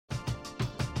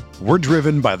We're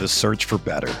driven by the search for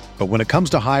better. But when it comes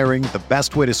to hiring, the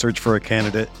best way to search for a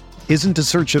candidate isn't to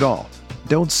search at all.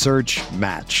 Don't search,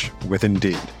 match with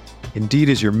Indeed. Indeed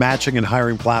is your matching and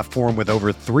hiring platform with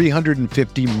over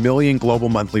 350 million global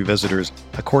monthly visitors,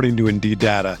 according to Indeed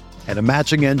data, and a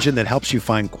matching engine that helps you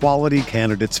find quality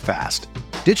candidates fast.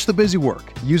 Ditch the busy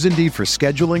work. Use Indeed for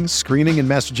scheduling, screening, and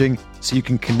messaging so you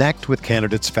can connect with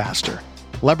candidates faster.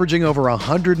 Leveraging over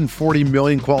 140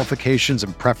 million qualifications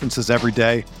and preferences every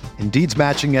day, Indeed's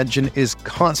matching engine is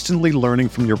constantly learning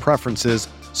from your preferences,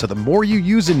 so the more you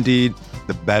use Indeed,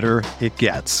 the better it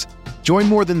gets. Join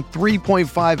more than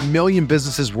 3.5 million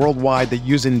businesses worldwide that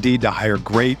use Indeed to hire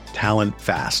great talent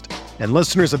fast. And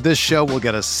listeners of this show will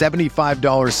get a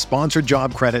 $75 sponsored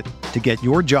job credit to get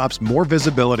your jobs more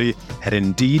visibility at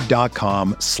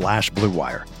Indeed.com/Blue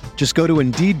Wire. Just go to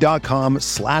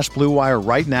Indeed.com/Blue Wire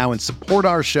right now and support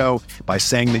our show by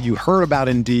saying that you heard about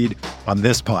Indeed on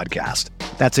this podcast.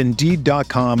 That's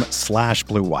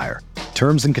Indeed.com/Blue Wire.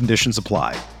 Terms and conditions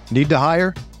apply. Need to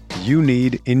hire? You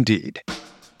need Indeed.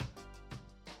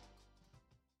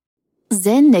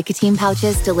 Zyn nicotine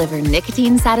pouches deliver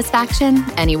nicotine satisfaction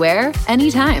anywhere,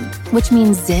 anytime, which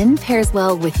means Zyn pairs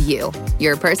well with you,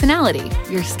 your personality,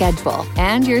 your schedule,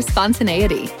 and your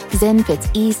spontaneity. Zyn fits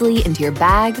easily into your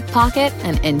bag, pocket,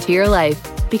 and into your life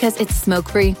because it's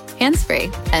smoke-free, hands-free,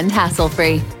 and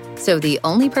hassle-free. So the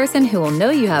only person who will know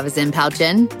you have a Zyn pouch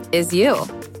in is you.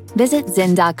 Visit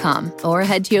Zyn.com or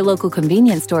head to your local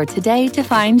convenience store today to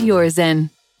find your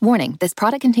Zyn. Warning, this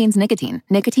product contains nicotine.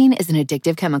 Nicotine is an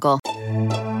addictive chemical.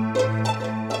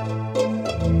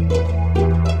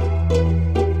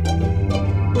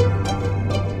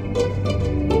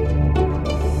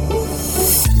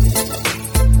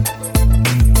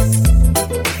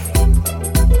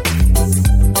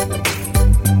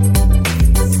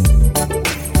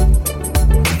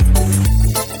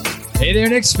 Hey there,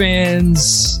 Knicks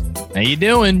fans. How you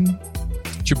doing?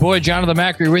 It's your boy, Jonathan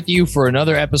Macri, with you for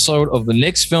another episode of the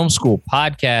Knicks Film School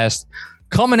podcast,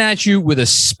 coming at you with a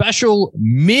special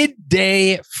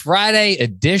midday Friday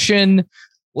edition.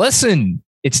 Listen,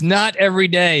 it's not every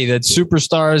day that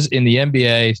superstars in the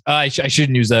NBA, I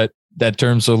shouldn't use that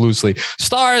term so loosely.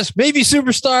 Stars, maybe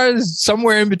superstars,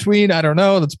 somewhere in between. I don't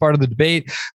know. That's part of the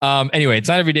debate. Anyway, it's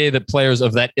not every day that players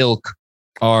of that ilk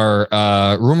are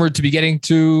rumored to be getting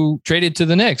traded to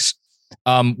the Knicks.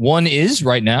 One is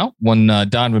right now,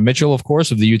 Donovan Mitchell, of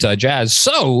course, of the Utah Jazz.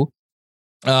 So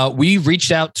we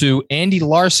reached out to Andy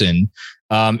Larsen.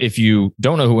 If you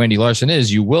don't know who Andy Larsen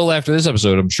is, you will after this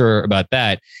episode, I'm sure about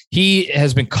that. He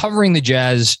has been covering the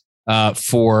Jazz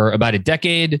for about a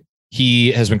decade.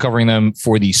 He has been covering them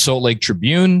for the Salt Lake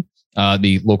Tribune,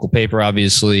 the local paper,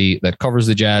 obviously, that covers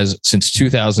the Jazz since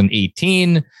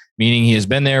 2018. Meaning he has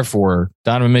been there for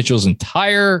Donovan Mitchell's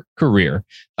entire career.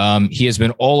 He has been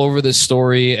all over this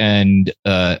story. And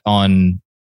on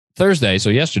Thursday, so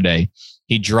yesterday,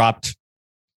 he dropped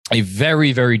a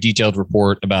very, very detailed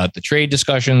report about the trade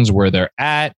discussions, where they're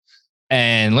at.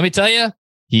 And let me tell you,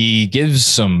 he gives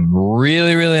some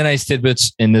really, really nice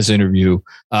tidbits in this interview.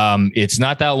 It's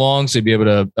not that long, so you'll be able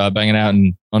to bang it out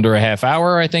in under a half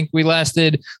hour, I think we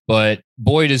lasted. But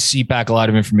boy, does he pack a lot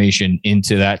of information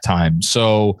into that time.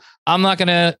 So I'm not going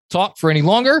to talk for any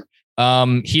longer.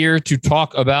 Here to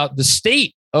talk about the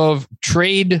state of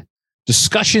trade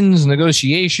discussions,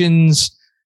 negotiations,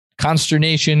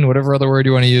 consternation, whatever other word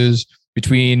you want to use,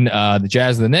 between the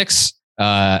Jazz and the Knicks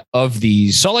of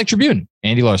the Salt Lake Tribune,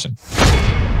 Andy Larsen.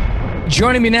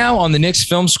 Joining me now on the Knicks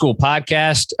Film School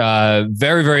podcast.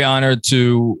 Very, very honored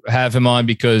to have him on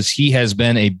because he has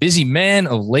been a busy man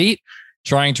of late,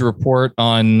 trying to report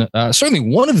on certainly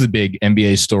one of the big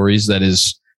NBA stories that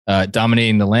is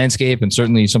dominating the landscape, and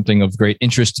certainly something of great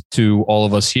interest to all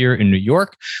of us here in New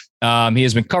York. He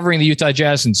has been covering the Utah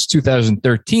Jazz since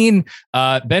 2013,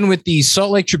 been with the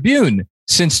Salt Lake Tribune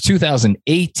since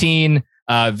 2018.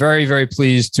 Very, very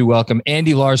pleased to welcome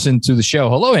Andy Larsen to the show.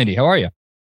 Hello, Andy. How are you?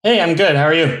 Hey, I'm good. How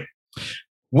are you?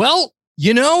 Well,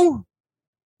 you know,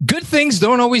 good things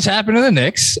don't always happen to the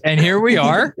Knicks, and here we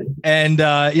are. And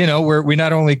you know, we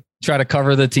not only try to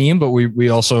cover the team, but we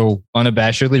also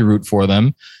unabashedly root for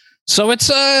them. So it's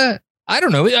I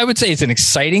don't know. I would say it's an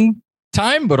exciting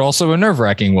time, but also a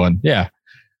nerve-wracking one. Yeah.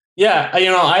 Yeah. You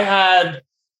know, I had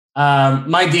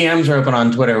my DMs are open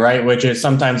on Twitter, right? Which is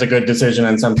sometimes a good decision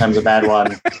and sometimes a bad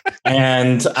one.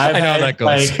 And I've had that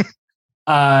goes.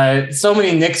 So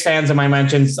many Knicks fans in my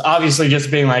mentions, obviously just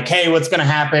being like, hey, what's going to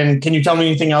happen? Can you tell me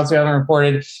anything else you haven't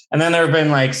reported? And then there have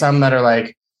been like some that are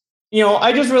like,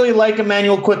 I just really like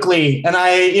Emmanuel Quickley, and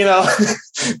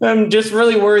I'm just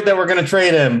really worried that we're going to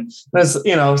trade him.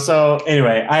 So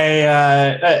anyway,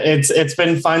 it's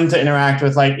been fun to interact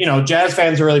with, Jazz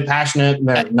fans are really passionate and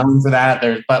they're known for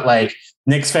that. But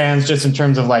Knicks fans, just in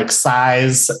terms of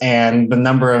size and the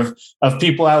number of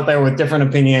people out there with different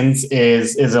opinions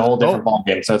is a whole different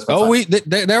ballgame. So it's fun.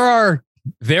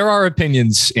 There are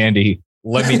opinions, Andy.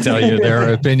 Let me tell you, there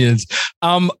are opinions.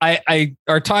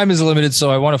 Our time is limited, so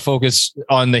I want to focus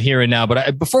on the here and now.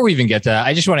 But before we even get to that,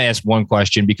 I just want to ask one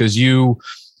question, because you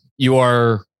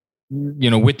are,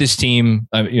 with this team,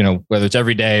 whether it's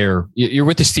every day or you're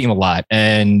with this team a lot,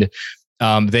 and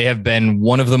they have been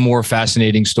one of the more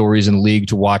fascinating stories in the league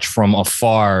to watch from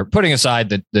afar, putting aside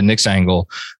the Knicks angle.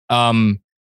 And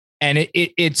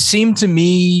it seemed to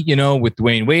me, with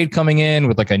Dwayne Wade coming in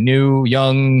with a new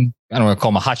young, I don't want to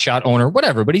call him a hotshot owner,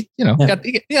 whatever, but he got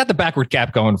the backward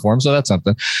cap going for him. So that's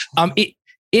something.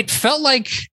 It felt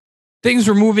like things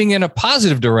were moving in a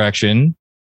positive direction,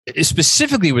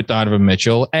 specifically with Donovan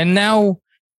Mitchell. And now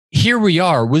here we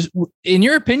are. In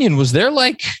your opinion, was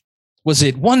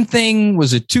it one thing?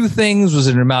 Was it two things? Was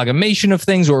it an amalgamation of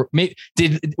things? Or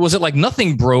was it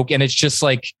nothing broke and it's just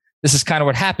this is kind of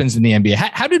what happens in the NBA?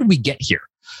 How did we get here?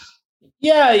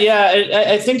 Yeah.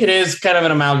 I think it is kind of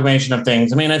an amalgamation of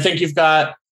things. I mean, I think you've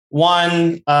got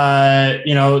one,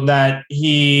 that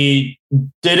he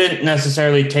didn't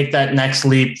necessarily take that next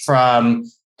leap from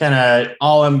kind of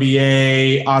all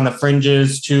NBA on the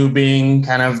fringes to being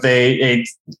kind of a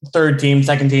third team,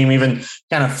 second team, even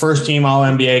kind of first team all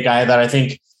NBA guy that I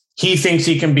think he thinks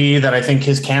he can be, that I think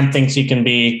his camp thinks he can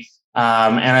be.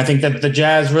 And I think that the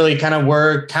Jazz really kind of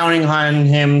were counting on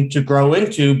him to grow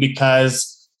into, because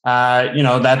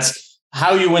that's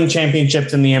how you win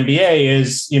championships in the NBA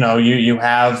is, you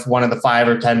have one of the 5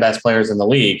 or 10 best players in the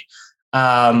league.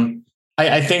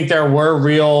 I think there were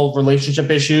real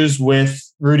relationship issues with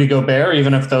Rudy Gobert,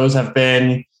 even if those have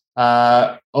been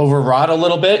overwrought a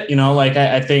little bit.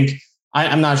 I think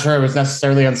I'm not sure it was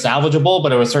necessarily unsalvageable,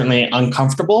 but it was certainly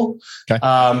uncomfortable. Okay.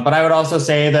 But I would also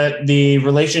say that the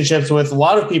relationships with a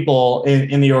lot of people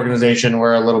in the organization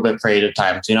were a little bit frayed at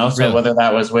times, So really? Whether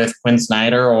that was with Quinn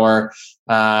Snyder or,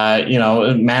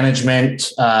 management,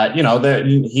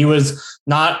 he was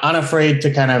not unafraid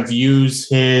to kind of use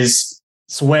his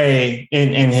sway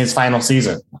in his final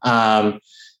season.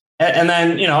 And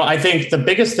then, I think the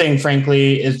biggest thing,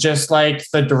 frankly, is just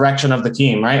the direction of the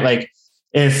team, right?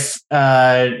 If,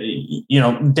 Danny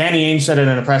Ainge said it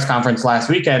in a press conference last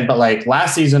weekend, but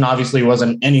last season obviously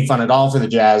wasn't any fun at all for the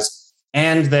Jazz,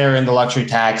 and they're in the luxury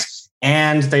tax,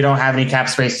 and they don't have any cap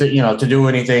space to do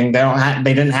anything.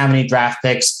 They didn't have any draft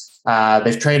picks.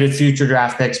 They've traded future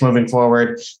draft picks moving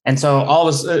forward. And so all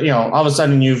of a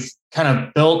sudden you've kind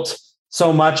of built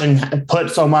so much and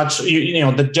put so much,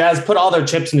 the Jazz put all their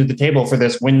chips into the table for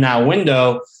this win now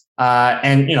window.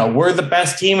 And we're the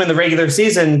best team in the regular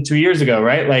season 2 years ago,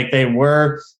 right?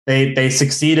 They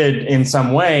succeeded in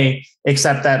some way,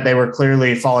 except that they were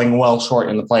clearly falling well short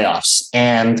in the playoffs.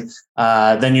 And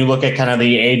then you look at kind of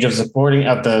the age of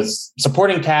the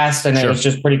supporting cast, and Sure. It was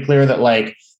just pretty clear that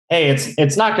hey,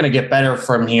 it's not going to get better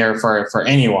from here for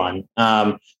anyone.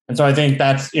 And so I think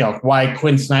that's why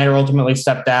Quinn Snyder ultimately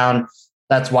stepped down.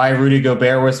 That's why Rudy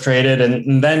Gobert was traded,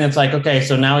 and then it's okay,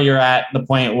 so now you're at the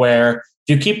point where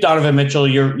if you keep Donovan Mitchell,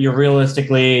 you're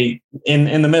realistically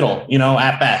in the middle,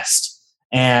 at best.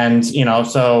 And,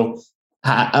 so,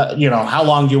 how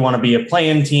long do you want to be a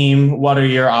play-in team? What are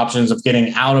your options of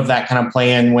getting out of that kind of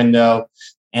play-in window?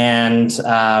 And, it's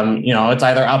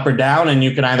either up or down, and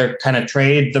you can either kind of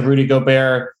trade the Rudy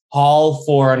Gobert haul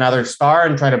for another star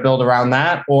and try to build around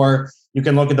that, or you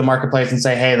can look at the marketplace and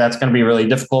say, hey, that's going to be really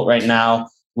difficult right now.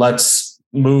 Let's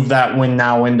move that win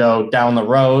now window down the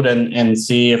road and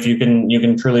see if you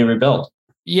can truly rebuild.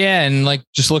 Yeah. And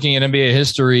just looking at NBA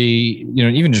history,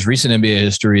 even just recent NBA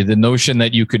history, the notion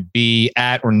that you could be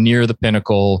at or near the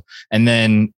pinnacle and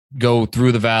then go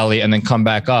through the valley and then come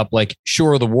back up.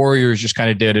 Sure, the Warriors just kind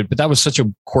of did it, but that was such a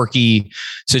quirky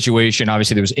situation.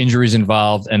 Obviously there was injuries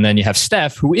involved. And then you have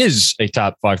Steph, who is a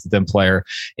top 5 to 10 player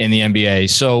in the NBA.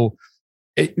 So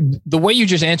the way you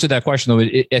just answered that question, though,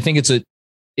 I think it's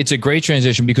a great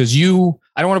transition, because I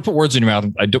don't want to put words in your mouth.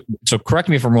 So correct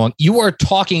me if I'm wrong. You are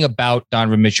talking about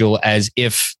Donovan Mitchell as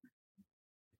if,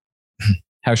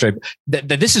 that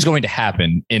this is going to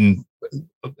happen in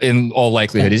all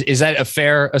likelihood. Is that a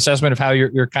fair assessment of how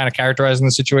you're kind of characterizing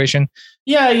the situation?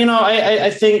 Yeah. I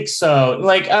think so.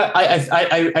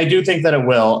 I do think that it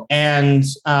will. And,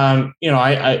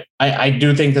 I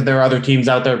do think that there are other teams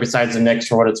out there besides the Knicks,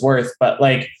 for what it's worth, but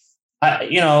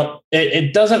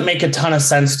it doesn't make a ton of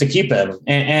sense to keep him.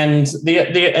 And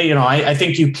I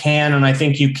think you can, and I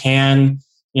think you can,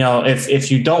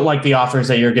 if you don't like the offers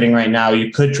that you're getting right now,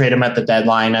 you could trade him at the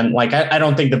deadline. And I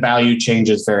don't think the value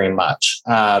changes very much.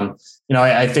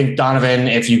 I think Donovan,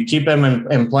 if you keep him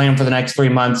and play him for the next 3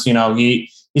 months, he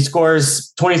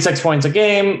scores 26 points a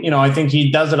game. I think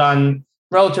he does it on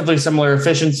relatively similar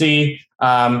efficiency.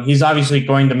 He's obviously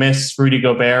going to miss Rudy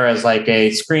Gobert as like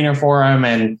a screener for him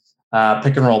and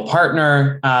pick and roll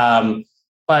partner.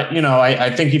 But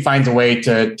I think he finds a way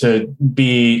to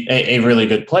be a really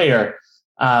good player.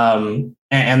 And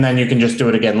then you can just do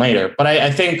it again later. But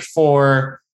I think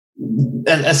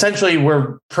essentially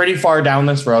we're pretty far down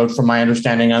this road from my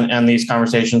understanding on these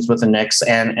conversations with the Knicks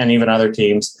and even other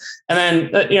teams.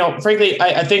 And then, frankly,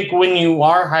 I think when you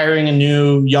are hiring a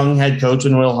new young head coach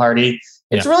in Will Hardy,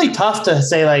 it's really tough to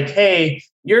say like, hey,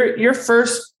 your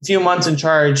first few months in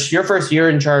charge, your first year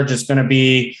in charge is going to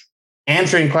be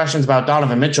answering questions about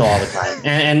Donovan Mitchell all the time.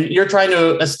 And you're trying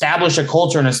to establish a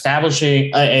culture and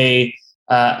establishing a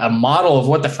model of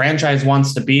what the franchise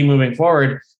wants to be moving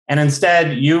forward. And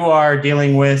instead you are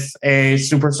dealing with a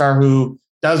superstar who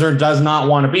does or does not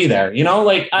want to be there. I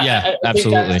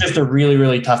think that's just a really,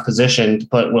 really tough position to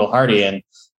put Will Hardy in.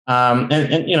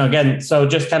 Again, so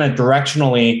just kind of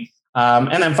directionally,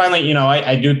 and then finally,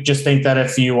 I do just think that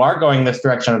if you are going this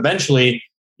direction, eventually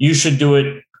you should do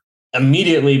it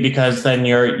immediately, because then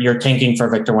you're tanking for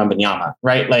Victor Wembanyama,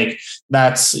 right? Like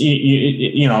that's,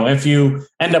 if you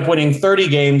end up winning 30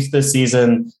 games this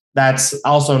season, that's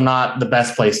also not the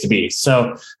best place to be.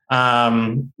 So,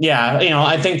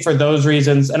 I think for those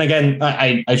reasons, and again,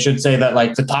 I should say that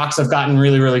like the talks have gotten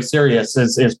really, really serious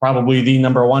is probably the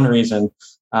number one reason.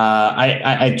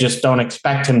 I just don't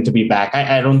expect him to be back.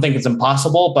 I don't think it's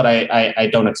impossible, but I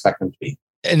don't expect him to be.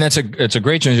 And it's a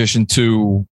great transition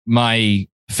to my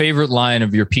favorite line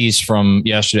of your piece from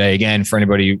yesterday. Again, for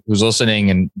anybody who's listening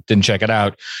and didn't check it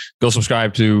out, go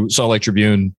subscribe to Salt Lake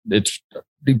Tribune. It's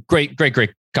great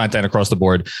content across the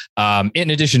board. In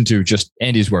addition to just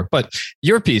Andy's work, but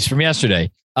your piece from yesterday,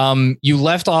 you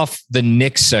left off the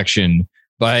Knicks section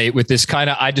with this kind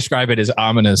of, I describe it as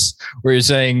ominous, where you're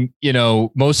saying,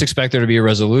 most expect there to be a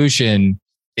resolution,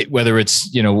 whether it's,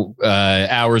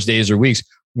 hours, days, or weeks,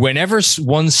 whenever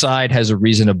one side has a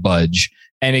reason to budge.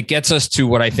 And it gets us to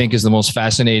what I think is the most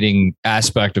fascinating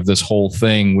aspect of this whole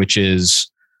thing, which is,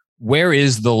 where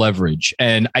is the leverage?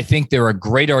 And I think there are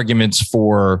great arguments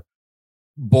for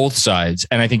both sides.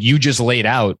 And I think you just laid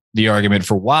out the argument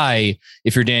for why,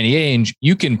 if you're Danny Ainge,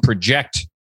 you can project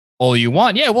all you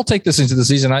want. Yeah, we'll take this into the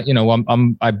season.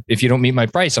 If you don't meet my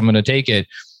price, I'm going to take it.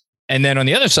 And then on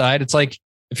the other side, it's like,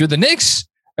 if you're the Knicks,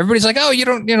 everybody's like, oh,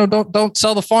 don't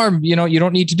sell the farm. You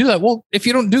don't need to do that. Well, if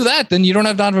you don't do that, then you don't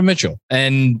have Donovan Mitchell.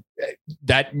 And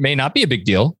that may not be a big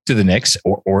deal to the Knicks,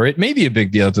 or it may be a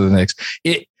big deal to the Knicks.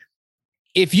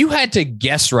 If you had to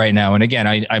guess right now, and again,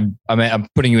 I'm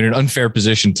putting you in an unfair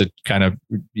position to kind of,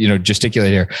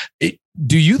 gesticulate here.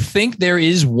 Do you think there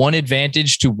is one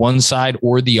advantage to one side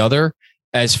or the other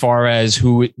as far as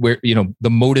the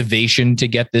motivation to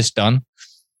get this done?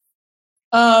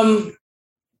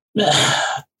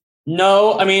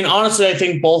 No, I mean, honestly, I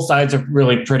think both sides are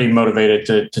really pretty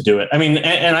motivated to do it. I mean,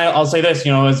 and I'll say this,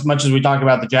 as much as we talk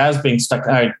about the Jazz being stuck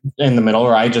in the middle,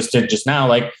 or I just did just now,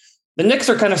 like the Knicks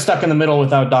are kind of stuck in the middle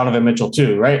without Donovan Mitchell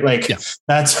too, right? Like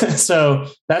that's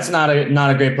not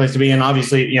a great place to be. And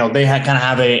obviously, they kind of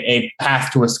have a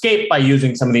path to escape by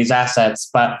using some of these assets.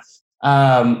 But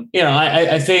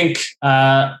I think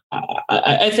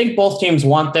both teams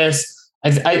want this.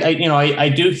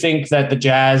 I do think that the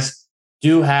Jazz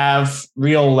do have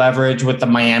real leverage with the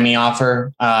Miami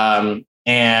offer.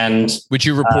 And which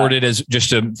you reported as,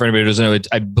 for anybody who doesn't know,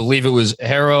 I believe it was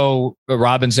Harrow,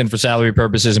 Robinson for salary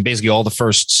purposes, and basically all the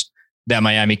firsts that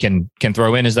Miami can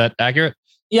throw in. Is that accurate?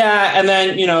 Yeah. And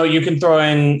then, you can throw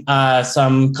in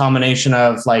some combination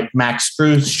of like Max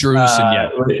Strus,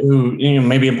 who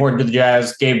may be important to the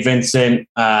Jazz, Gabe Vincent,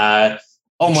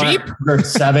 Omar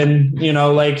 7,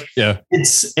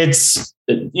 it's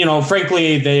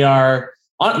frankly, they are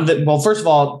first of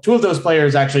all, two of those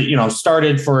players actually,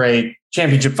 started for a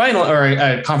championship final or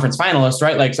a conference finalist,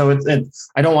 right? Like, so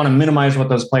I don't want to minimize what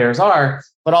those players are,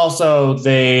 but also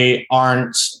they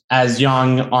aren't as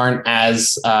young, aren't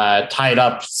as tied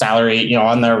up salary,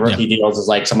 on their rookie deals as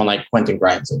like someone like Quentin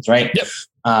Grimes, right?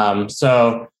 Yep.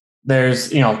 So there's,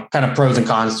 kind of pros and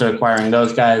cons to acquiring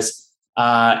those guys.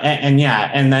 And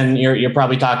then you're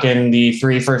probably talking the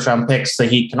 3 first-round picks the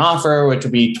Heat can offer, which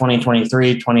would be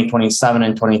 2023, 2027,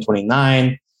 and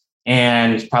 2029,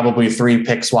 and probably 3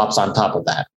 pick swaps on top of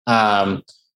that.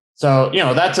 So,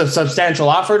 that's a substantial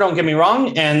offer. Don't get me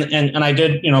wrong. And I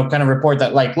did, kind of report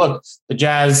that, like, look, the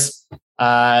Jazz,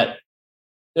 at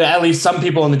least some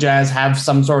people in the Jazz have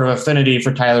some sort of affinity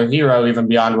for Tyler Hero, even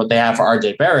beyond what they have for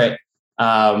RJ Barrett.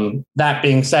 That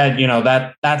being said,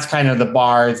 that's kind of the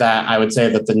bar that I would say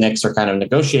that the Knicks are kind of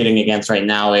negotiating against right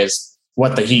now, is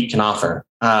what the Heat can offer.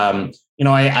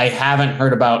 I haven't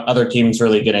heard about other teams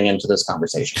really getting into this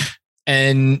conversation.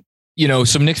 And,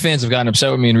 some Knicks fans have gotten upset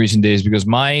with me in recent days because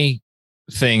my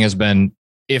thing has been,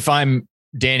 if I'm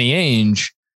Danny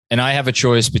Ainge and I have a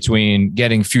choice between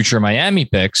getting future Miami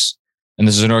picks, and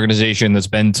this is an organization that's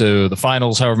been to the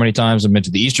finals however many times, and been to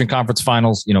the Eastern Conference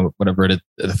Finals, whatever it is,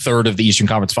 the third of the Eastern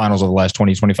Conference Finals over the last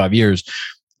 20, 25 years,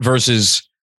 versus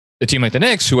a team like the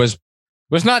Knicks, who was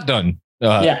not done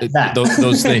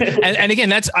those things. And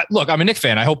again, look, I'm a Knicks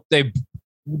fan. I hope they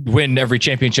win every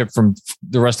championship from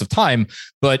the rest of time.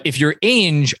 But if you're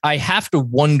Ainge, I have to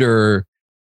wonder,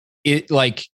 you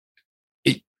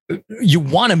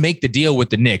want to make the deal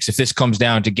with the Knicks if this comes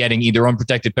down to getting either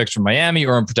unprotected picks from Miami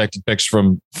or unprotected picks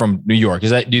from New York.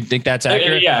 Do you think that's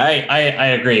accurate? Yeah, I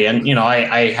agree. And,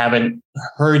 I haven't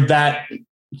heard that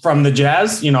from the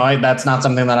Jazz. That's not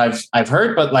something that I've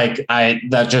heard, but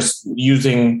that just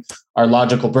using our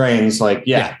logical brains,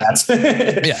 that's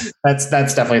that's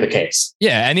definitely the case.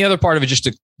 Yeah. And the other part of it, just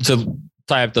to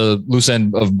tie up the loose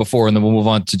end of before, and then we'll move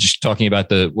on to just talking about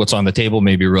what's on the table,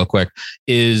 maybe real quick,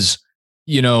 is,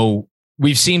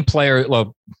 we've seen player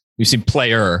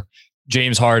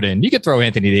James Harden. You could throw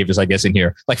Anthony Davis, I guess, in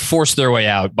here, force their way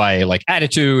out by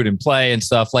attitude and play and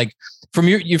stuff. From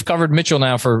you've covered Mitchell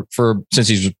now for since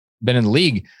he's been in the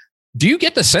league. Do you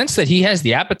get the sense that he has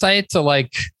the appetite to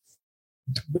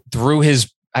through his,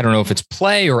 I don't know if it's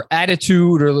play or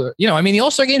attitude or, the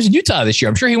All-Star game's in Utah this year.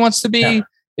 I'm sure he wants to be,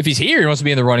 if he's here, he wants to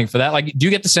be in the running for that. Do you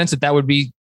get the sense that would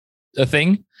be a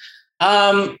thing?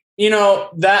 That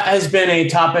has been a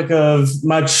topic of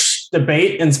much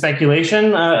debate and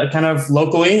speculation, kind of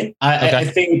locally. I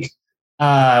think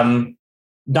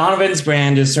Donovan's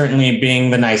brand is certainly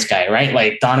being the nice guy,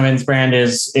 right? Donovan's brand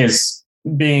is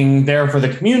being there for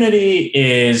the community,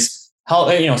 is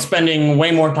spending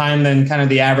way more time than kind of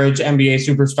the average NBA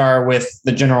superstar with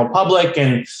the general public.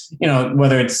 And,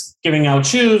 whether it's giving out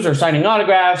shoes or signing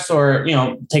autographs or,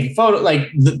 taking photos,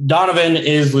 Donovan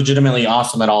is legitimately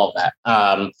awesome at all of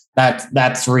that.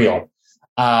 That's real.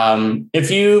 If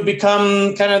you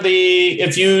become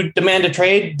if you demand a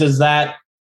trade, does that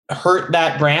hurt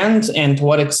that brand? And to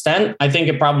what extent? I think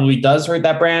it probably does hurt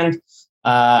that brand.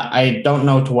 I don't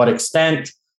know to what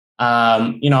extent.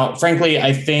 Frankly,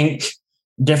 I think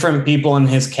different people in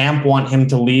his camp want him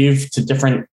to leave to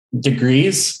different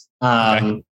degrees.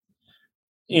 Is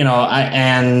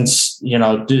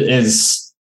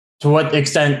to what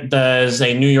extent does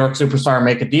a New York superstar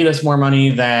make Adidas more money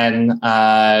than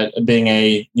being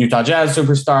a Utah Jazz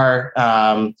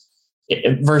superstar?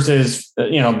 Versus,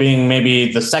 being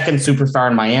maybe the second superstar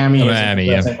in Miami.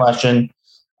 That's a question.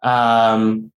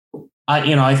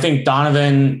 I think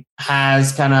Donovan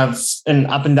has kind of an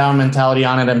up and down mentality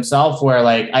on it himself, where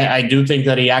I do think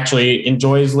that he actually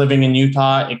enjoys living in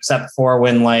Utah, except for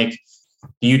when the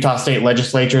Utah state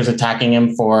legislature is attacking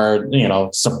him for,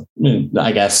 some,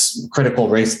 I guess, critical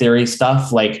race theory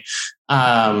stuff.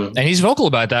 And he's vocal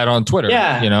about that on Twitter.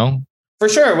 Yeah, for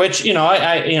sure. Which, you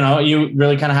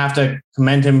really kind of have to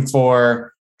commend him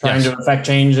for trying to affect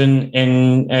change in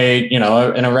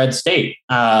a red state.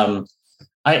 I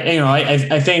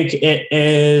think it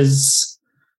is,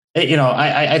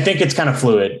 I think it's kind of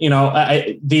fluid.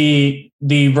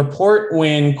 The report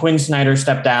when Quinn Snyder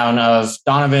stepped down of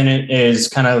Donovan is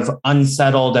kind of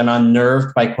unsettled and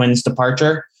unnerved by Quinn's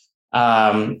departure.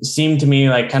 Seemed to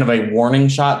me like kind of a warning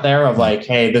shot there of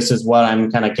hey, this is what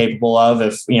I'm kind of capable of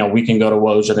if, we can go to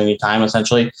Woj at any time,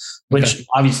 essentially, which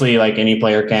obviously any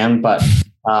player can, but,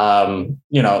 I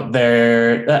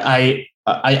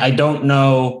don't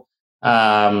know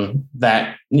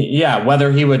that,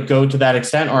 whether he would go to that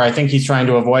extent, or I think he's trying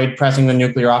to avoid pressing the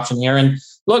nuclear option here. And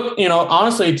look,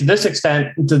 honestly, to this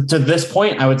extent, to this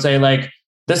point, I would say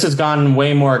this has gone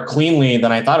way more cleanly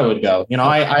than I thought it would go.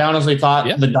 I honestly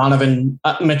thought the Donovan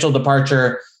Mitchell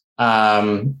departure,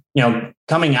 coming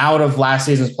out of last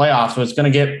season's playoffs was going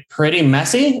to get pretty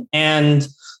messy, and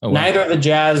neither the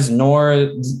Jazz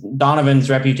nor Donovan's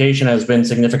reputation has been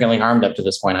significantly harmed up to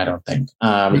this point, I don't think.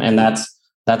 And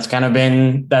that's kind of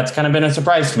been a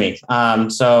surprise to me. I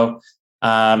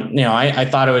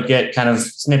thought it would get kind of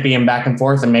snippy and back and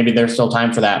forth, and maybe there's still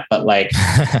time for that. But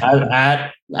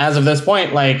as of this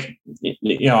point, I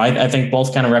think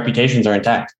both kind of reputations are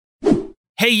intact.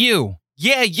 Hey, you.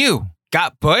 Yeah, you.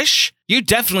 Got bush? You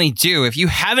definitely do if you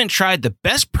haven't tried the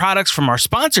best products from our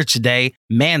sponsor today,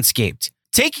 Manscaped.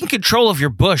 Taking control of your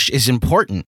bush is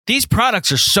important. These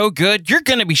products are so good, you're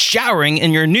going to be showering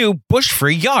in your new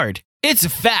bush-free yard. It's a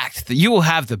fact that you will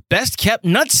have the best-kept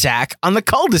nutsack on the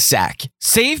cul-de-sac.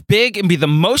 Save big and be the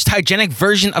most hygienic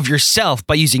version of yourself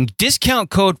by using discount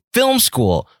code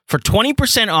FILMSCHOOL for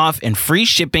 20% off and free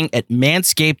shipping at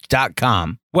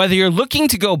manscaped.com. Whether you're looking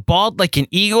to go bald like an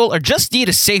eagle or just need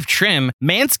a safe trim,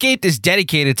 Manscaped is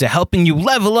dedicated to helping you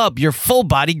level up your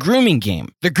full-body grooming game.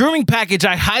 The grooming package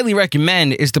I highly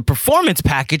recommend is the Performance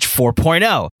Package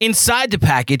 4.0. Inside the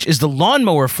package is the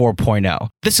Lawnmower 4.0.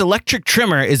 This electric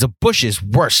trimmer is a bush's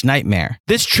worst nightmare.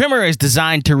 This trimmer is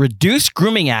designed to reduce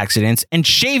grooming accidents and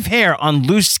shave hair on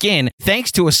loose skin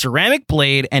thanks to a ceramic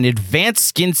blade and advanced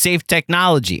skin-safe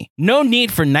technology. No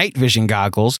need for night vision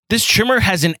goggles. This trimmer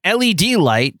has an LED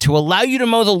light to allow you to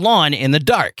mow the lawn in the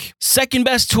dark. Second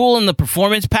best tool in the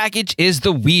Performance Package is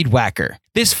the Weed Whacker.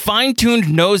 This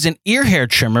fine-tuned nose and ear hair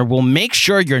trimmer will make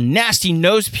sure your nasty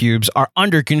nose pubes are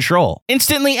under control.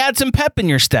 Instantly add some pep in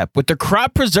your step with the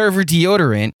Crop Preserver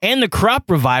deodorant and the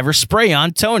Crop Reviver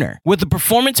spray-on toner. With the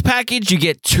Performance Package, you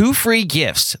get 2 free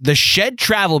gifts, the Shed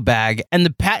Travel Bag and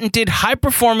the patented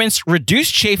high-performance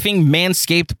reduced chafing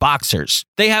Manscaped boxers.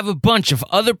 They have a bunch of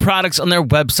other products on their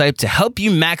website to help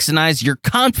you maximize your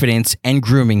confidence and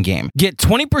grooming game. Get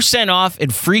 20% off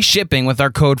and free shipping with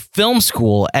our code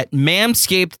FILMSCHOOL at manscaped.com.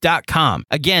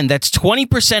 Again, that's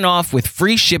 20% off with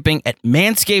free shipping at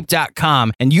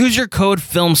manscaped.com and use your code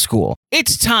FILMSCHOOL.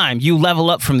 It's time you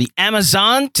level up from the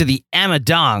Amazon to the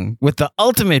Amadong with the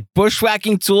ultimate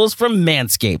bushwhacking tools from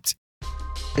Manscaped.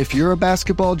 If you're a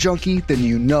basketball junkie, then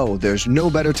you know there's no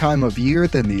better time of year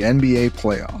than the NBA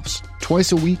playoffs.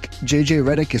 Twice a week, JJ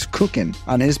Redick is cooking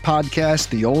on his podcast,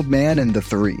 The Old Man and the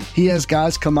Three. He has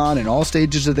guys come on in all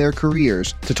stages of their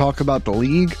careers to talk about the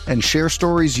league and share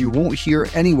stories you won't hear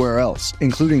anywhere else,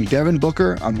 including Devin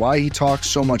Booker on why he talks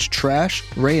so much trash,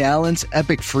 Ray Allen's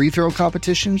epic free throw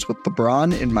competitions with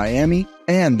LeBron in Miami,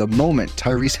 and the moment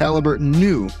Tyrese Halliburton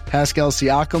knew Pascal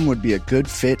Siakam would be a good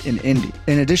fit in Indy.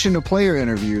 In addition to player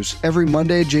interviews, every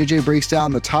Monday JJ breaks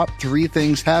down the top 3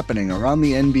 things happening around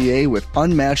the NBA with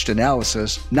unmatched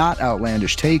analysis, not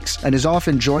outlandish takes, and is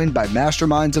often joined by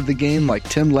masterminds of the game like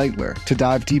Tim Legler to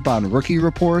dive deep on rookie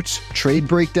reports, trade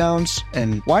breakdowns,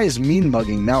 and why is mean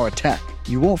mugging now a tech?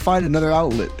 You won't find another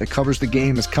outlet that covers the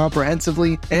game as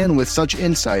comprehensively and with such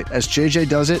insight as JJ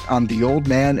does it on The Old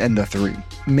Man and the Three.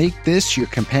 Make this your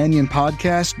companion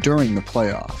podcast during the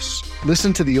playoffs.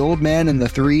 Listen to The Old Man and the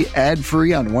Three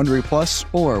ad-free on Wondery Plus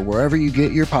or wherever you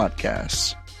get your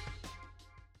podcasts.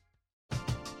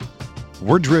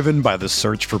 We're driven by the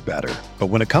search for better. But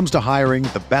when it comes to hiring,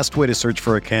 the best way to search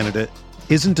for a candidate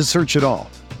isn't to search at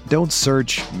all. Don't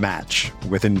search, match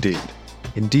with Indeed.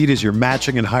 Indeed is your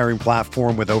matching and hiring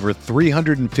platform with over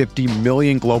 350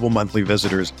 million global monthly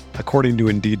visitors, according to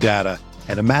Indeed data,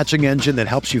 and a matching engine that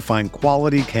helps you find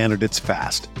quality candidates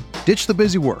fast. Ditch the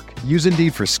busy work. Use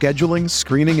Indeed for scheduling,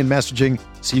 screening, and messaging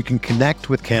so you can connect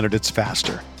with candidates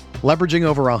faster. Leveraging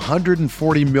over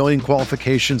 140 million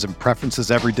qualifications and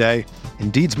preferences every day,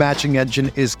 Indeed's matching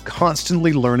engine is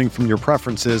constantly learning from your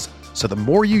preferences, so the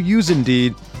more you use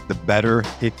Indeed, the better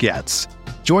it gets.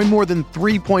 Join more than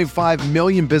 3.5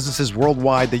 million businesses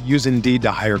worldwide that use Indeed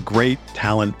to hire great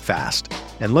talent fast.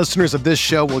 And listeners of this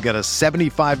show will get a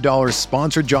 $75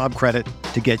 sponsored job credit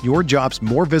to get your jobs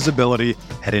more visibility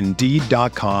at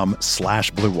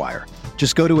Indeed.com/Blue Wire.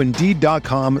 Just go to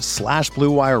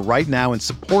Indeed.com/Blue Wire right now and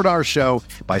support our show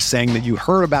by saying that you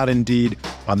heard about Indeed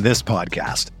on this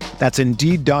podcast. That's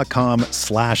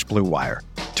Indeed.com/Blue Wire.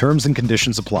 Terms and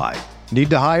conditions apply. Need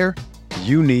to hire?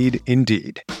 You need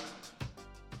Indeed.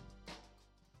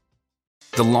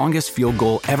 The longest field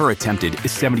goal ever attempted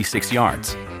is 76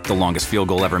 yards. The longest field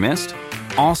goal ever missed?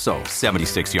 Also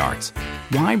 76 yards.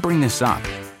 Why bring this up?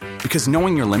 Because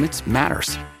knowing your limits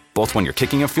matters, both when you're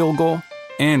kicking a field goal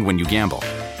and when you gamble.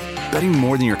 Betting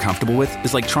more than you're comfortable with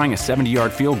is like trying a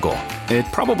 70-yard field goal. It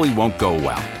probably won't go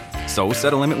well. So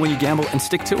set a limit when you gamble and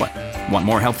stick to it. Want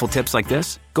more helpful tips like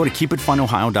this? Go to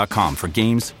keepitfunohio.com for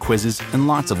games, quizzes, and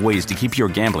lots of ways to keep your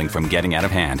gambling from getting out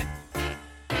of hand.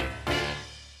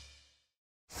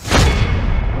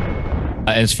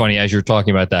 And it's funny, as you're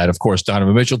talking about that, of course,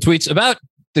 Donovan Mitchell tweets about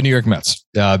the New York Mets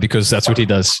because that's what he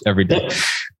does every day.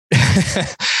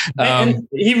 And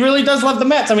he really does love the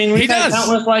Mets. I mean, we've had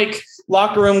countless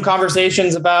locker room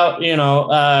conversations about,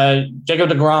 Jacob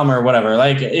deGrom or whatever.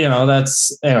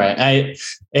 That's anyway.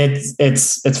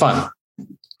 It's fun.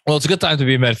 Well, it's a good time to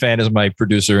be a Met fan, as my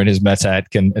producer in his Mets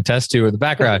hat can attest to in the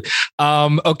background.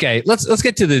 Okay, let's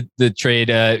get to the trade.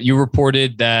 You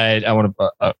reported that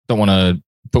don't want to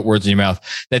put words in your mouth,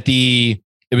 that it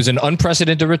was an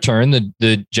unprecedented return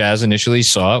the Jazz initially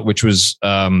saw, which was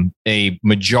a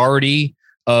majority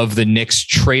of the Knicks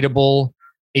tradable.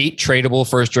 8 tradable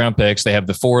first round picks. They have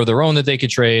the 4 of their own that they could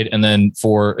trade, and then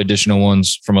 4 additional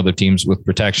ones from other teams with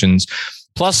protections,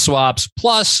 plus swaps,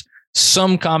 plus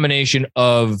some combination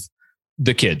of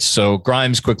the kids. So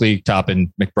Grimes, Quickly,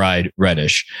 Toppin, McBride,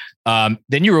 Reddish. Then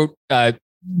you wrote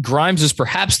Grimes is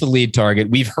perhaps the lead target.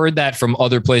 We've heard that from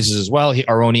other places as well.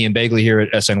 Aroni and Bagley here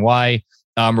at SNY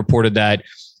reported that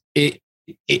it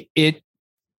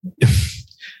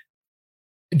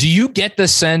do you get the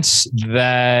sense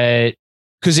that,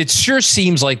 because it sure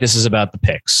seems like this is about the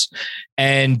picks,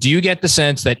 and do you get the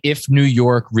sense that if New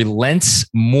York relents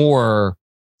more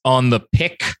on the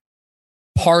pick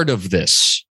part of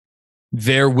this,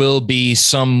 there will be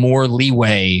some more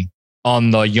leeway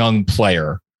on the young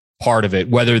player part of it,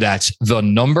 whether that's the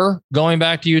number going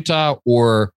back to Utah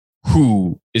or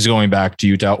who is going back to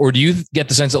Utah? Or do you get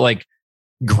the sense that like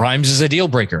Grimes is a deal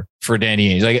breaker for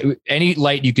Danny Ainge? Like, any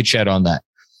light you could shed on that?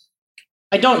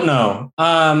 I don't know.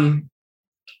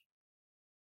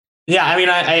 Yeah, I mean,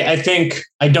 I think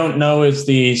I don't know is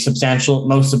the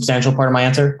most substantial part of my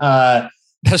answer.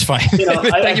 That's fine.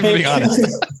 Thank you for being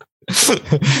honest.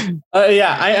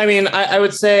 Yeah, I mean, I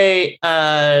would say,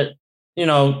 Quentin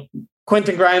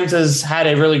Grimes has had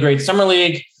a really great summer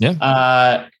league.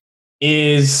 Yeah.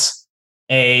 Is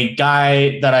a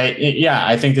guy that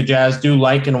I think the Jazz do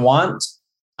like and want.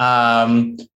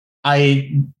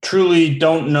 I truly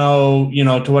don't know,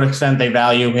 to what extent they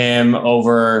value him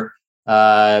over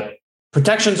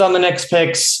protections on the next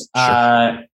picks,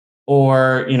 sure.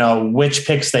 Or which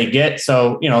picks they get.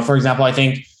 So, for example, I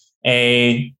think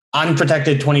a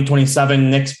unprotected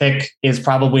 2027 Knicks pick is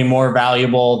probably more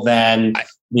valuable than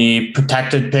the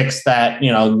protected picks that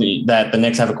that the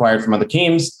Knicks have acquired from other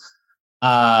teams.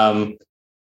 I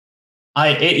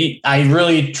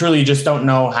really truly just don't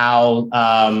know how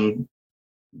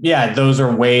those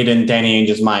are weighed in Danny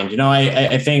Ainge's mind.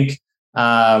 I think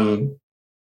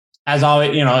as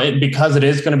always, because it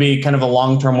is going to be kind of a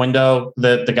long-term window,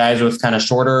 that the guys with kind of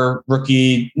shorter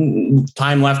rookie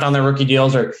time left on their rookie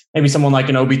deals, or maybe someone like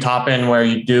an Obi Toppin, where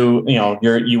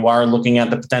you are looking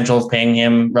at the potential of paying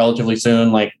him relatively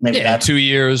soon, like maybe that's 2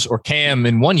 years, or Cam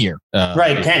in 1 year.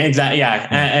 Right. Exactly. Yeah.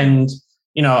 And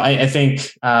I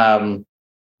think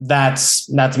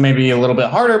that's maybe a little bit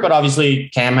harder, but obviously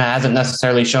Cam hasn't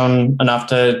necessarily shown enough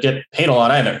to get paid a lot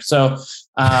either. So,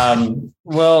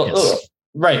 yes.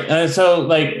 Right. So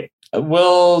I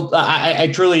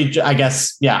truly, I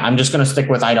guess, I'm just going to stick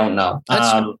with, I don't know.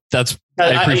 That's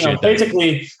I appreciate that.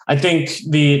 Basically, I think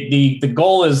the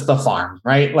goal is the farm,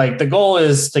 right? Like the goal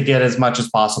is to get as much as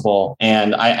possible.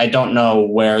 And I don't know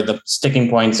where the sticking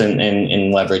points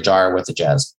in leverage are with the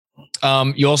Jazz.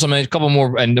 You also mentioned a couple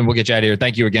more, and then we'll get you out of here.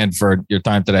 Thank you again for your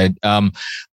time today.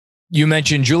 You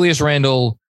mentioned Julius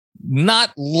Randle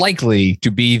not likely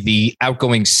to be the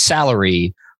outgoing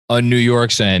salary on New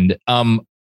York's end.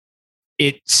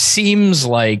 It seems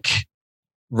like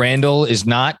Randle is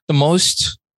not the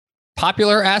most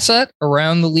popular asset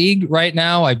around the league right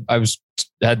now. I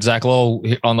had Zach Lowe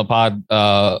on the pod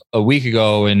a week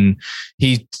ago, and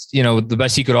he, the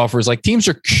best he could offer is like teams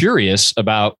are curious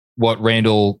about what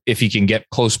Randle, if he can get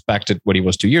close back to what he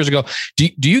was 2 years ago. Do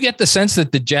you get the sense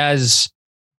that the Jazz,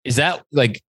 is that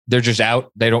like they're just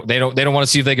out? They don't want to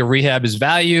see if they can rehab his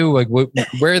value. Like where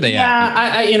are they at?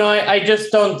 I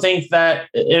just don't think that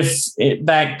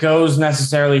that goes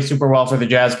necessarily super well for the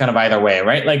Jazz kind of either way,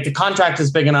 right? Like the contract is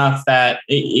big enough that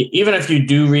even if you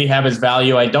do rehab his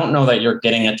value, I don't know that you're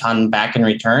getting a ton back in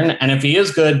return. And if he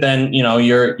is good, then,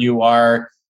 you are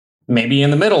maybe in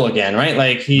the middle again, right?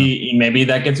 Like maybe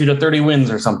that gets you to 30 wins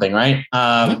or something, right?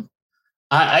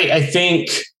 I think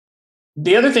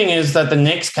the other thing is that the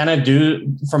Knicks kind of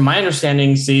do, from my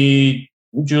understanding, see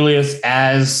Julius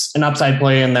as an upside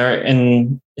play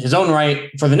in his own right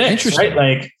for the Knicks, right?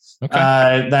 Like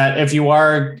that if you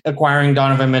are acquiring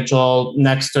Donovan Mitchell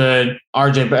next to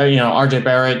RJ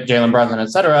Barrett, Jalen Brunson, et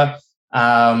cetera,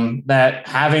 that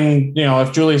having,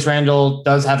 if Julius Randle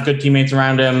does have good teammates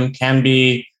around him, can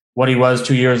be what he was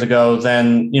 2 years ago,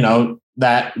 then,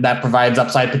 that provides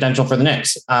upside potential for the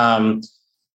Knicks.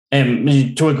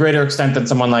 And to a greater extent than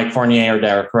someone like Fournier or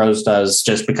Derrick Rose does,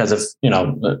 just because of,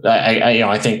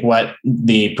 I think what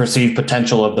the perceived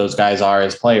potential of those guys are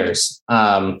as players.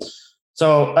 I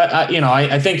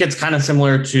think it's kind of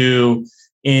similar to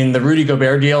in the Rudy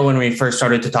Gobert deal, when we first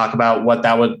started to talk about what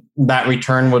that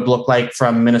return would look like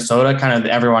from Minnesota,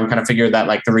 everyone figured that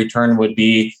like the return would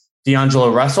be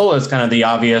D'Angelo Russell as kind of the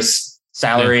obvious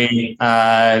salary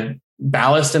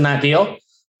ballast in that deal.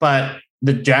 But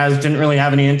the Jazz didn't really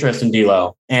have any interest in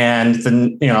D'Lo, and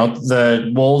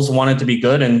the Wolves wanted to be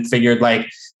good and figured like,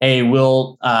 hey,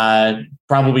 we'll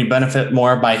probably benefit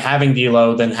more by having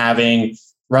D'Lo than having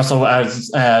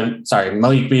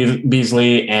Malik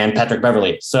Beasley and Patrick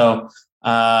Beverley. So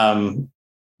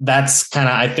that's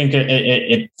I think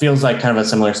it feels like kind of a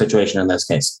similar situation in this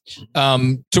case.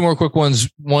 Two more quick ones.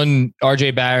 One,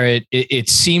 RJ Barrett. It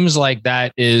seems like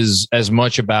that is as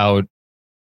much about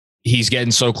he's getting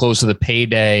so close to the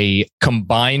payday,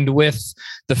 combined with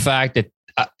the fact that,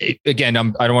 again,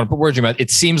 I don't want to put words in your mouth. It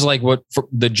seems like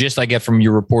the gist I get from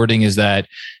your reporting is that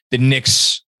the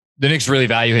Knicks really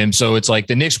value him. So it's like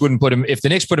the Knicks wouldn't put him, if the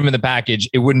Knicks put him in the package,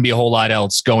 it wouldn't be a whole lot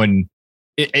else going,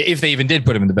 if they even did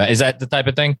put him in the package. Is that the type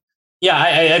of thing? Yeah,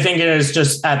 I think it is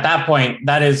just at that point,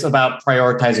 that is about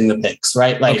prioritizing the picks,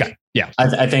 right? Like, okay. Yeah,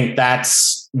 I think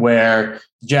that's where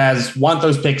Jazz want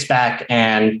those picks back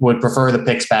and would prefer the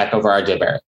picks back over RJ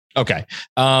Barrett. Okay.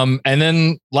 And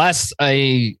then last,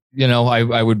 I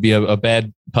would be a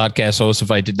bad podcast host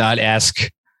if I did not ask.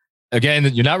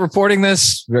 Again, you're not reporting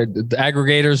this. The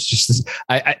aggregators, just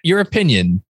your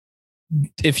opinion.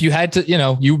 If you had to,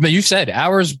 you said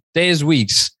hours, days,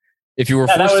 weeks. If you were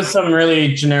that was some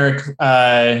really generic,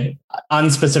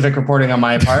 unspecific reporting on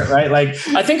my part, right? Like,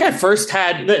 I think I first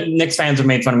had the Knicks fans have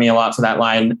made fun of me a lot for that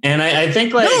line, and I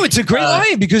think like no, it's a great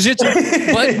line because it's.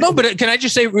 But can I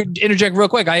just interject real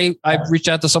quick? I reached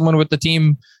out to someone with the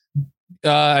team.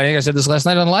 I think I said this last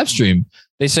night on the live stream.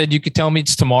 They said, you could tell me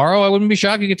it's tomorrow, I wouldn't be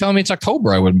shocked. You could tell me it's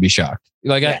October, I wouldn't be shocked.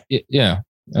 Like, I don't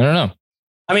know.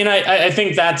 I mean, I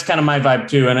think that's kind of my vibe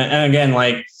too. And again,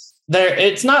 like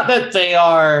it's not that they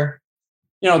are,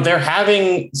 they're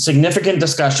having significant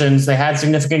discussions. They had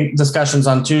significant discussions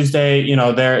on Tuesday,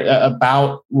 they're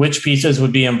about which pieces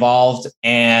would be involved.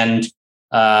 And,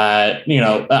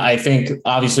 I think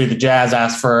obviously the Jazz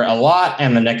asked for a lot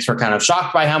and the Knicks were kind of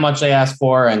shocked by how much they asked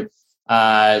for. And,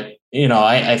 I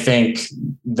think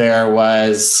there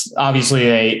was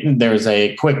obviously there's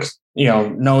a quick,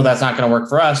 no, that's not going to work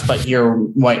for us, but here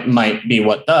might be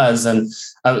what does. And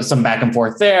some back and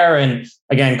forth there. And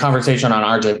again, conversation on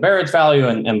RJ Barrett's value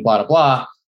and blah, blah,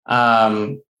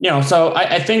 blah. So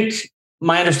I think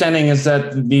my understanding is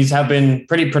that these have been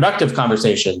pretty productive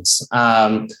conversations.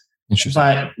 But,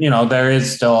 there is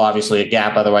still obviously a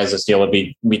gap. Otherwise this deal would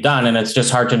be done. And it's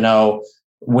just hard to know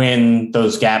when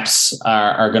those gaps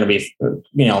are going to be,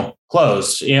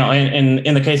 closed,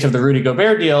 in the case of the Rudy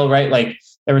Gobert deal, right? Like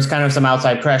there was kind of some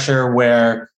outside pressure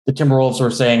where the Timberwolves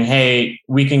were saying, hey,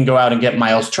 we can go out and get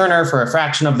Miles Turner for a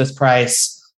fraction of this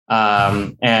price.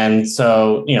 And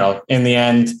so, in the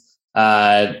end,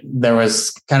 there was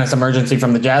kind of some urgency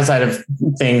from the Jazz side of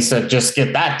things to just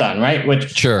get that done. Right.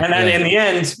 And then in the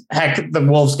end, heck, the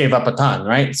Wolves gave up a ton.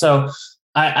 Right. So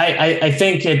I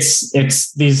think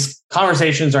it's these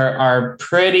conversations are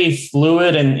pretty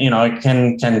fluid and, it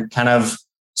can kind of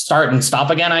start and stop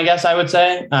again, I guess I would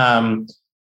say.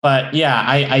 But yeah,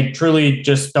 I truly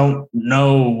just don't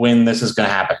know when this is going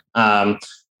to happen.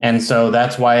 And so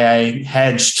that's why I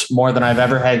hedged more than I've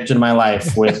ever hedged in my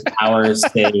life with hours,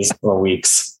 days, or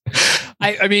weeks.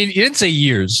 I mean, you didn't say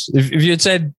years. If you had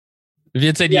said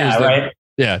years, right?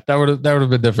 That would have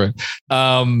been different.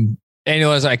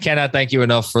 Anyways, I cannot thank you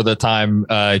enough for the time.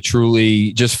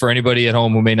 Truly, just for anybody at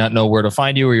home who may not know where to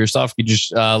find you or your stuff, you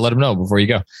just let them know before you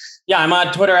go. Yeah, I'm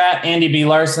on Twitter at Andy B.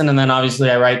 Larson. And then obviously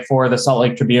I write for the Salt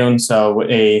Lake Tribune. So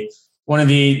one of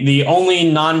the only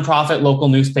nonprofit local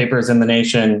newspapers in the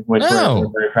nation, which we're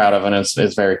very proud of. And it's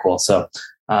very cool. So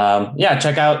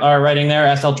check out our writing there,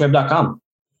 sltrib.com.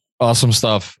 Awesome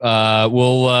stuff.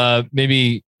 We'll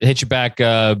maybe hit you back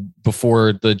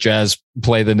before the Jazz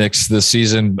play the Knicks this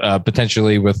season,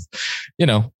 potentially with,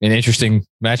 an interesting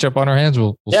matchup on our hands.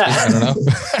 We'll see. I don't know.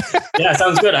 Yeah,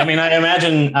 sounds good. I mean, I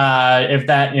imagine if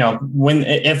that,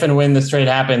 if and when this trade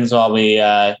happens, I'll be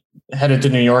headed to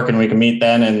New York and we can meet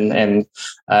then. And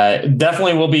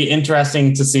definitely will be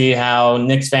interesting to see how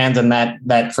Knicks fans and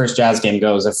that first Jazz game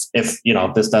goes if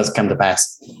this does come to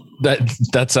pass.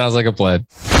 That sounds like a plan.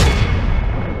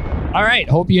 All right.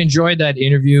 Hope you enjoyed that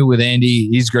interview with Andy.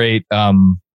 He's great.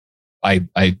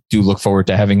 I do look forward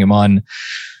to having him on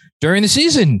during the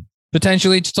season,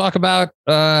 potentially to talk about,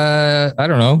 I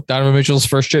don't know, Donovan Mitchell's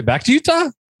first trip back to Utah.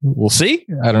 We'll see.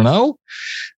 I don't know.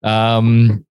 I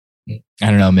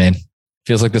don't know, man.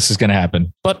 Feels like this is going to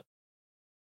happen, but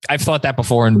I've thought that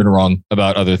before and been wrong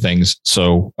about other things.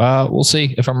 So we'll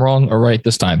see if I'm wrong or right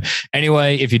this time.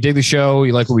 Anyway, if you dig the show,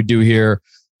 you like what we do here,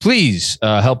 please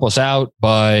help us out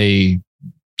by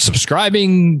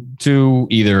subscribing to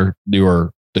either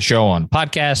the show on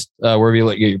podcast, wherever you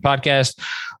get your podcast.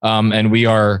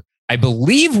 And I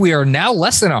believe we are now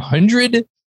less than 100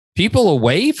 people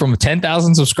away from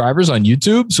 10,000 subscribers on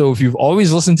YouTube. So if you've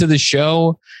always listened to the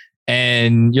show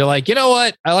and you're like, you know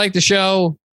what? I like the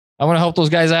show. I want to help those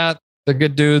guys out. They're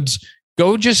good dudes.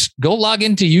 Go log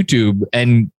into YouTube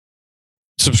and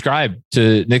subscribe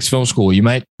to Knicks Film School. You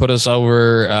might put us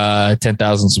over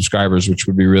 10,000 subscribers, which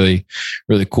would be really,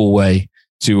 really cool way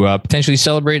to potentially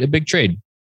celebrate a big trade.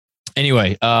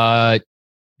 Anyway,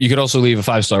 you could also leave a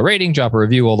 5-star rating, drop a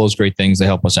review, all those great things. They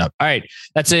help us out. All right,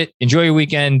 that's it. Enjoy your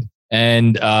weekend.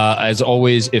 And as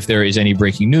always, if there is any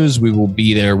breaking news, we will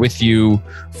be there with you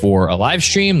for a live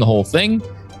stream, the whole thing.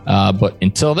 But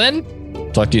until then,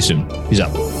 talk to you soon. Peace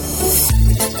out.